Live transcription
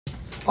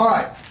All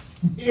right,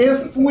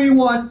 if we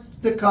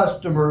want the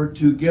customer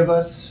to give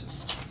us,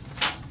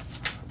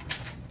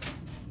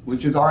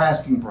 which is our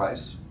asking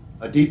price,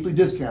 a deeply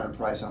discounted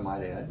price I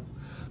might add,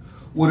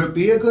 would it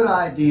be a good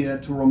idea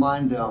to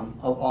remind them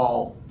of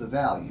all the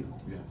value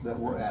that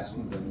we're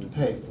asking them to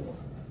pay for?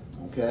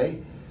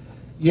 Okay?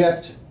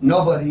 Yet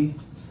nobody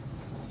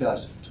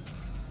does it.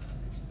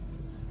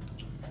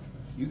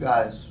 You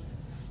guys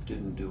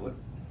didn't do it.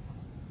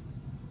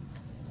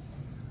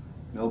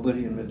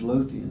 Nobody in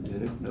Midlothian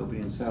did it.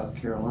 Nobody in South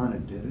Carolina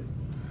did it.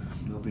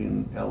 Nobody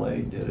in LA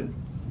did it.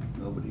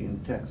 Nobody in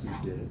Texas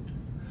did it.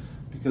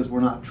 Because we're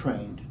not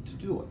trained to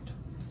do it.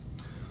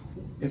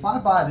 If I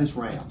buy this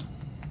Ram,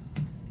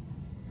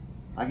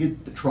 I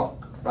get the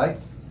truck, right?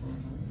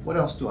 What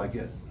else do I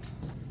get?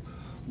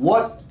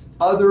 What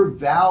other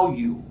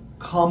value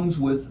comes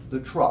with the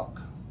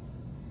truck?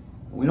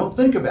 We don't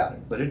think about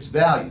it, but it's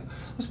value.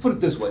 Let's put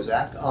it this way,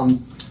 Zach.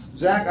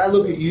 Zach, I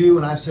look at you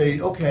and I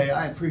say, okay,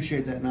 I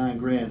appreciate that $9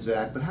 grand,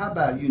 Zach, but how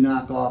about you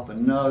knock off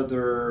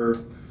another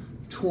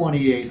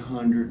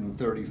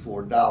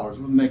 $2,834?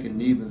 We're making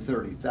an even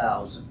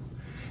 $30,000.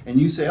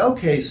 And you say,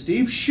 okay,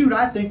 Steve, shoot,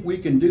 I think we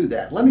can do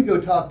that. Let me go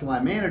talk to my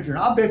manager, and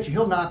I'll bet you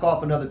he'll knock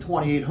off another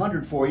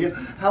 $2,800 for you.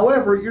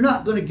 However, you're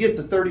not going to get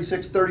the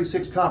 36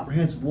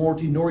 comprehensive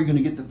warranty, nor are you going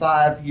to get the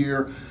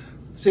 5-year,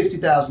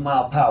 60,000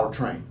 mile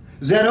powertrain.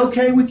 Is that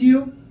okay with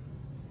you?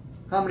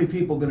 How many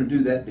people are going to do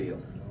that deal?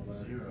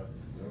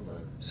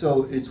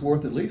 So it's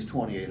worth at least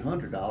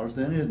 $2,800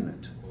 then, isn't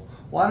it?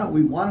 Why don't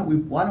we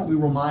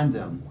remind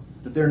them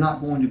that they're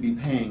not going to be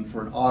paying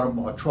for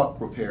a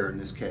truck repair in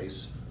this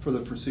case for the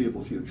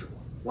foreseeable future?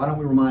 Why don't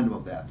we remind them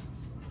of that?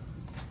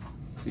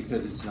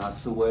 Because it's not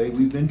the way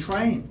we've been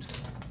trained.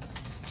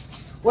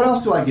 What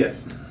else do I get?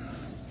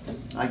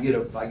 I get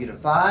a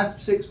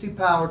 560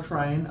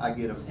 powertrain. I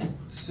get a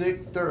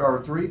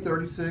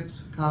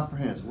 336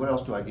 comprehensive. What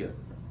else do I get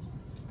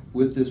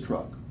with this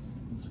truck?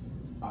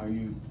 Are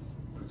you?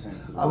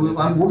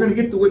 We're going to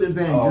get the Witten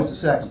Advantage in just a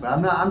second, but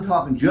I'm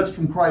talking just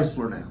from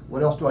Chrysler now.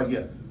 What else do I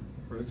get?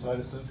 Roadside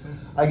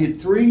assistance? I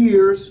get 3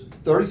 years,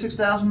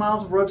 36,000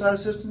 miles of roadside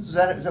assistance. Is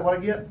that what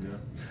I get? Yeah.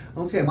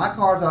 Okay, my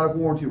car's out of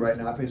warranty right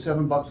now. I pay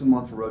 $7 a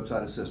month for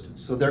roadside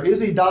assistance. So there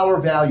is a dollar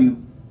value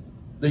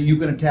that you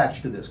can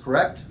attach to this,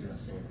 correct?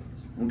 Yes.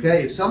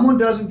 Okay, if someone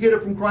doesn't get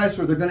it from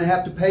Chrysler, they're going to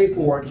have to pay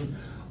for it.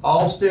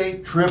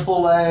 Allstate,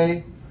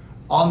 AAA,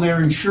 on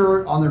their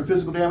insurance, on their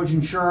physical damage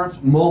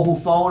insurance. Mobile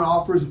phone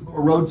offers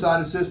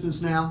roadside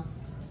assistance now.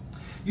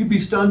 You'd be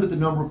stunned at the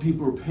number of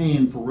people who are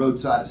paying for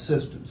roadside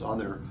assistance on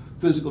their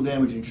physical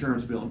damage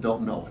insurance bill and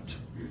don't know it.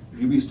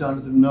 You'd be stunned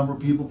at the number of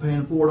people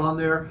paying for it on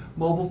their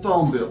mobile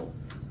phone bill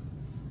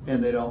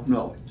and they don't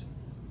know it.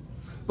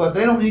 But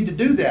they don't need to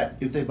do that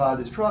if they buy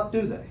this truck,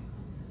 do they?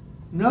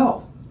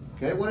 No.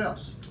 Okay, what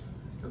else?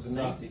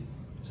 Safety.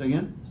 Say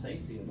again?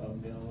 Safety above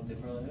and beyond what they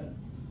probably had.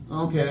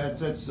 Okay,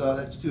 that's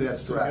too abstract.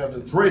 So you have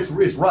It's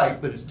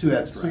right, but it's too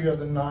abstract. So you have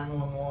the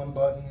 911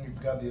 button,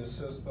 you've got the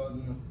assist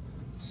button,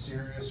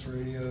 Sirius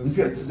radio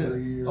Okay, for a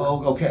year.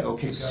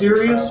 okay.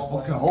 Sirius,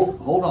 okay,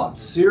 hold on.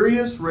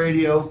 Sirius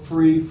radio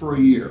free for a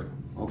year.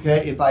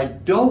 Okay, if I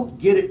don't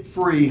get it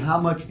free, how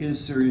much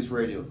is Sirius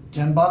radio?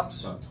 $10? About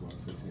 12,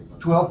 15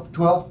 bucks.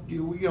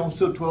 12,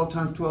 so 12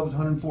 times 12 is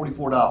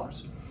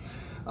 $144.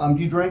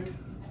 Do you drink?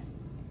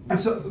 And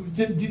so,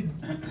 do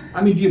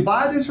you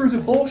buy this or is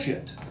it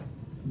bullshit?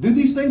 Do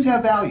these things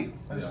have value?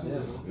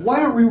 Absolutely.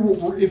 Why aren't we,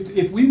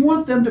 if we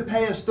want them to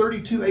pay us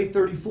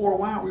 $32,834,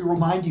 why aren't we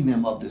reminding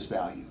them of this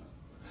value?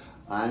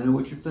 I know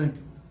what you're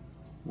thinking.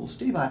 Well,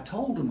 Steve, I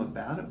told them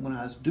about it when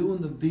I was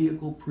doing the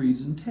vehicle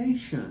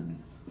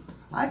presentation.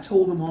 I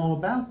told them all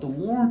about the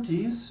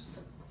warranties.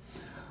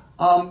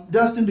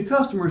 Dustin, do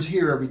customers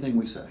hear everything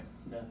we say?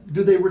 No.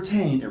 Do they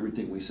retain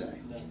everything we say?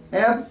 No.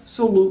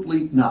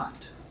 Absolutely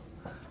not.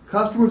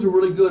 Customers are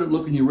really good at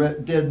looking you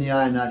dead in the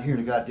eye and not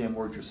hearing a goddamn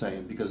word you're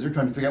saying because they're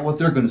trying to figure out what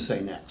they're going to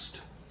say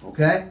next.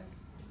 Okay?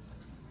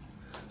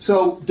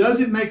 So, does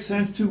it make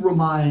sense to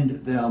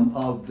remind them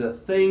of the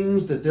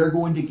things that they're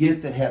going to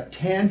get that have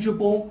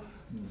tangible,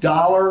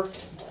 dollar,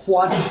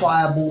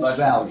 quantifiable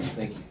value?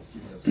 Thank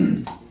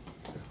you.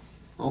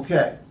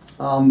 Okay.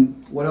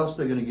 What else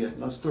are they going to get?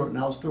 Let's throw in the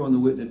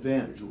Witten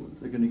Advantage.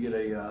 They're going to get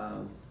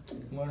a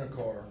Loaner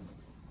car.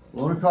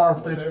 loaner car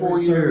for the next 4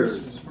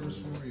 years. For the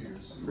first 4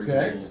 years.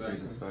 Okay.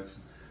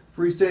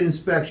 Free state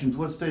inspections.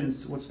 What's the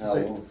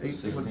 $16.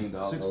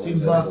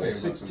 $16.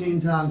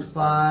 16 times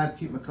 5.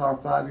 Keep my car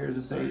 5 years.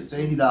 It's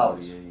 $80.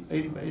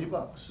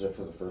 $80. Is that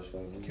for the first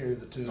 5 years? Carry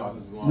the two.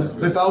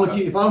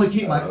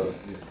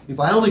 If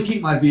I only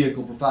keep my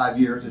vehicle for 5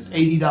 years, it's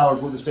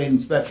 $80 worth of state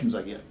inspections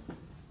I get.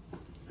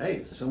 Hey,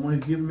 if someone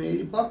had given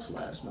me $80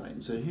 last night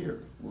and said,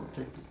 "Here, we'll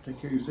take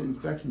care of your state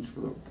inspections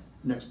for the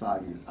next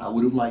 5 years," I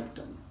would have liked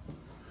them.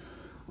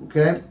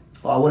 Okay.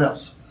 What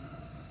else?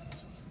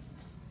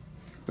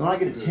 Don't I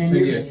get a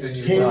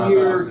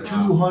 10-year,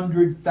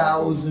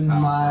 200,000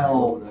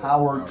 mile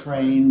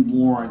powertrain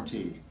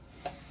warranty?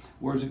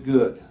 Where's it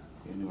good?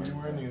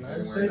 Anywhere in the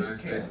United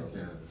States?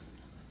 Canada.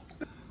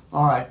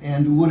 All right,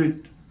 and would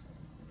it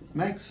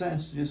makes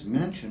sense to just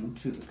mention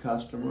to the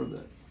customer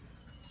that,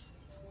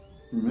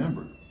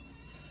 remember,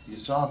 you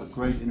saw the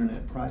great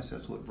internet price,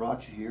 that's what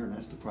brought you here, and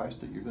that's the price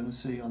that you're gonna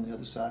see on the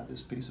other side of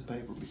this piece of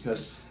paper,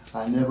 because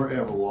I never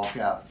ever walk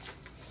out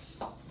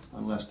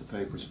unless the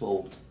paper's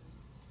folded.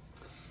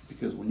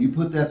 Because when you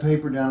put that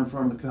paper down in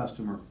front of the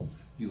customer,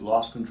 you've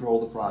lost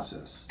control of the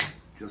process,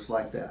 just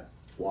like that.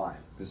 Why?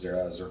 Because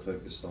their eyes are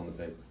focused on the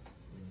paper.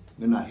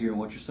 They're not hearing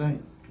what you're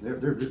saying. They're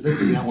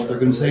looking at what they're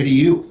gonna say to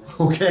you,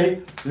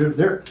 okay?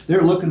 They're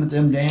looking at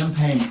them damn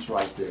payments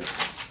right there.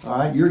 All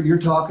right, you're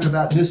talking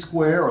about this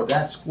square or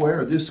that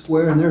square or this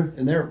square, and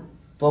they're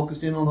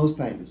focused in on those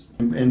payments.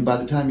 And by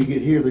the time you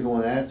get here, they're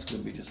going, that's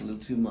gonna be just a little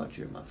too much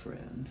here, my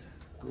friend.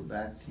 Go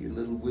back to your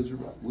little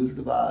Wizard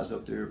of Oz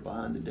up there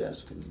behind the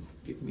desk and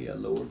get me a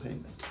lower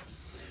payment.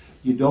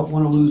 You don't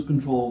wanna lose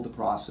control of the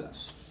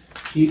process.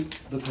 Keep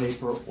the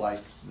paper like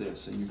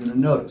this, and you're gonna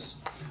notice,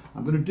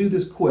 I'm gonna do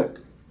this quick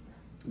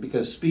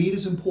because speed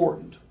is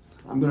important.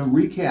 I'm gonna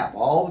recap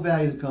all the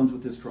value that comes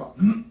with this truck.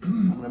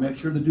 I'm gonna make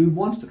sure the dude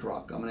wants the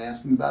truck. I'm gonna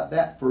ask him about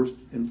that first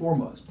and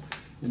foremost.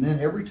 And then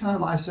every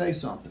time I say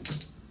something,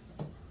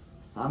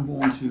 I'm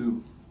going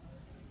to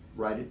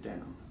write it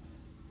down.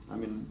 I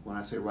mean, when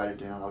I say write it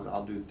down,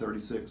 I'll do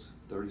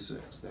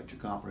 3636. That's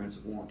your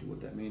comprehensive warranty.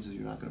 What that means is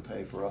you're not gonna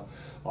pay for a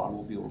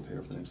automobile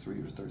repair for the next 3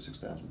 years,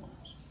 36,000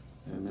 miles.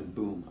 And then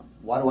boom.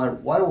 Why do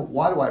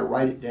I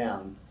write it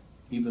down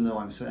even though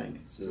I'm saying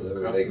it? So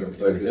that way they can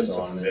focus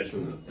on it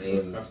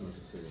and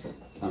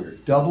I'm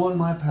doubling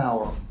my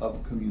power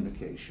of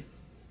communication.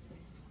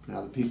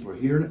 Now the people are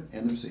hearing it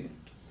and they're seeing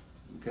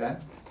it, okay?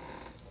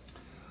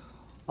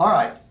 All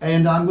right,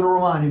 and I'm gonna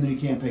remind him that he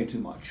can't pay too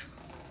much.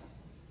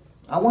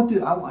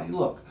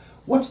 Look,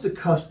 what's the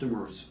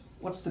customer's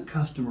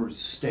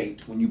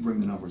state when you bring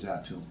the numbers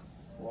out to them?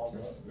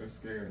 They're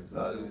scared.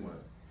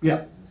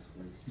 Yeah,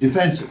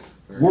 defensive,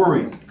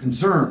 worried,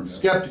 concerned,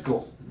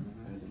 skeptical.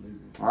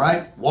 All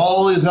right,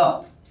 wall is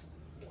up.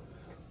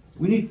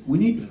 We need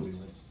to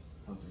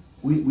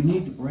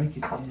break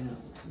it down.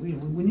 We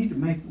need to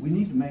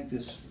make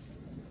this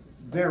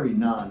very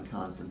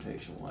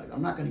non-confrontational. Like,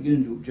 I'm not going to get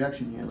into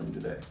objection handling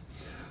today,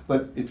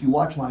 but if you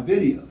watch my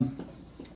video,